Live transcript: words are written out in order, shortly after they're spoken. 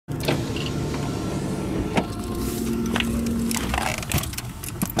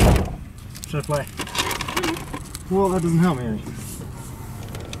Should I play? Well, that doesn't help me.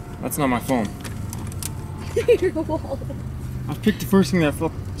 That's not my phone. Your wall. I picked the first thing that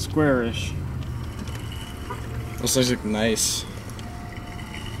felt squarish. Those things look nice.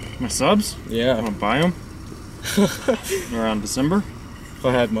 My subs? Yeah. I'm gonna buy them. Around December. If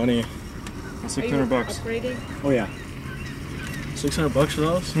I had money. $600 bucks. Upgrading? Oh yeah. $600 for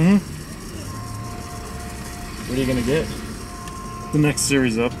those? Mm-hmm. What are you gonna get? The next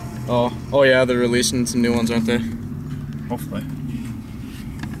series up. Oh yeah, they're releasing some new ones, aren't they? Hopefully. I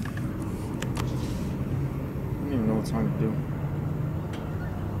don't even know what song to do.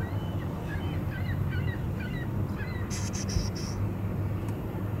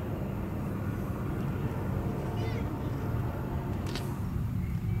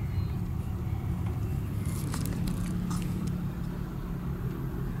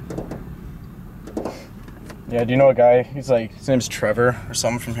 Yeah, do you know a guy? He's like, his name's Trevor or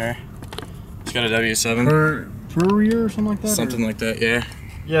something from here. He's got a W7. Per year or something like that? Something like that, yeah.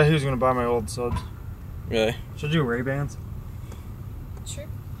 Yeah, he was gonna buy my old subs. Really? Should I do Ray-Bans? Sure.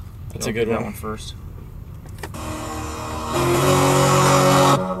 That's a good one. That one first.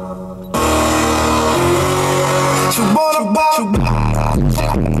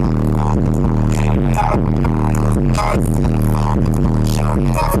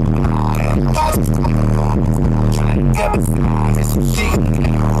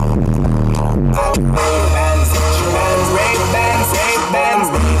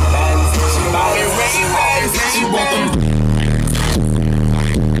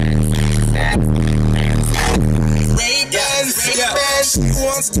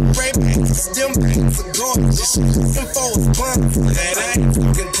 Wants to break them for gorgeous. Them folks bump that I ain't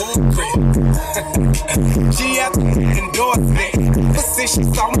fucking corporate. She had to endorse me.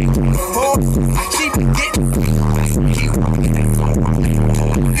 Position saw me before. I keep getting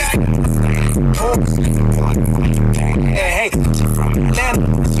hey, she from Atlanta.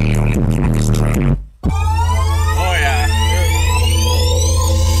 She on the campus train. Oh yeah.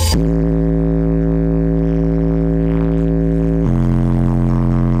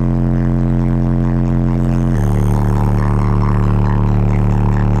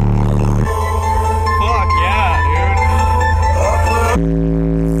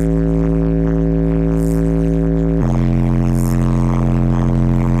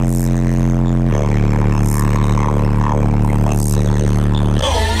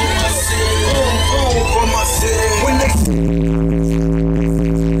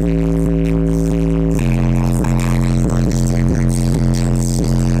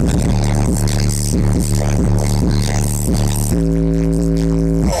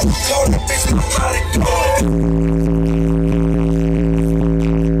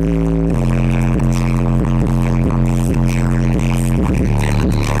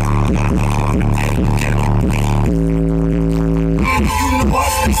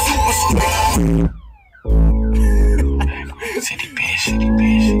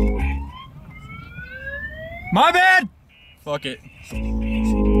 My bad! Fuck it.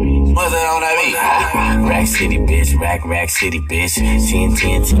 Mother on that beat. Rack City, bitch. Rack City, bitch. 10,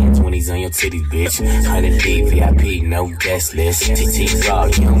 20s on your titties, bitch. 100 VIP, no guest list. TT's all,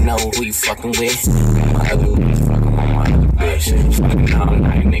 you don't know who you fucking with. My other bitch, fucking my other bitch. Fucking all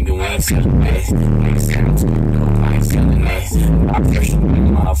night, nigga, we ain't selling this. Nigga selling to me, no, I ain't selling this. I first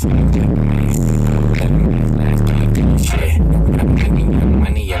motherfucking clip me. Last game, shit. I'm making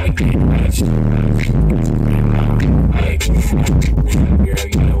money every day, bitch. Girl,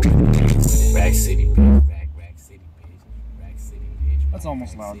 you know, Rack City, bitch. Rack City, bitch. Rack City, bitch. That's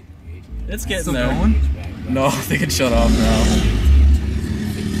almost loud. It's getting Still there. going? No, they can shut off now.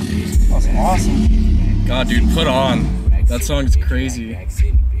 That's awesome. God, dude, put on. That song is crazy. Let's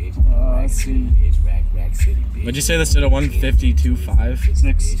see. What'd you say this did a 152.5?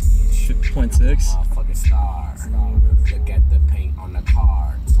 6.6? Fucking star. Look at the paint on the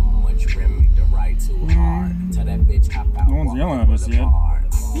car. Too much rim to ride too hard. Tell that bitch hop out. No one's yelling at us yet.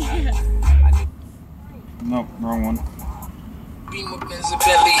 Nope, wrong one. Beamer Benz a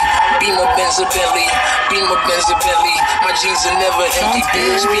Bentley, Beamer Benz a Bentley, Beamer Benz a Bentley. My jeans are never empty,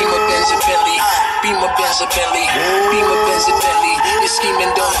 bitch. Beamer Benz a Bentley, Beamer Benz a Bentley, Beamer Benz a Bentley. Your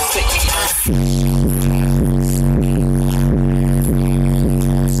scheming don't affect me.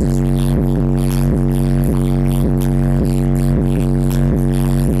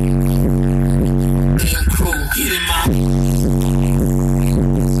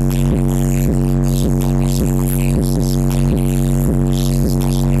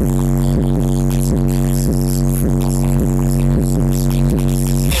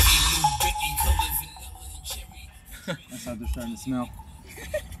 That's how they're starting to smell.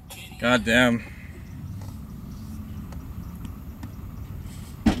 God damn.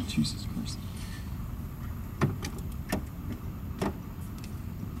 Jesus Christ.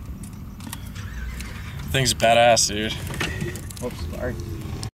 Thing's badass, dude. Oops, sorry.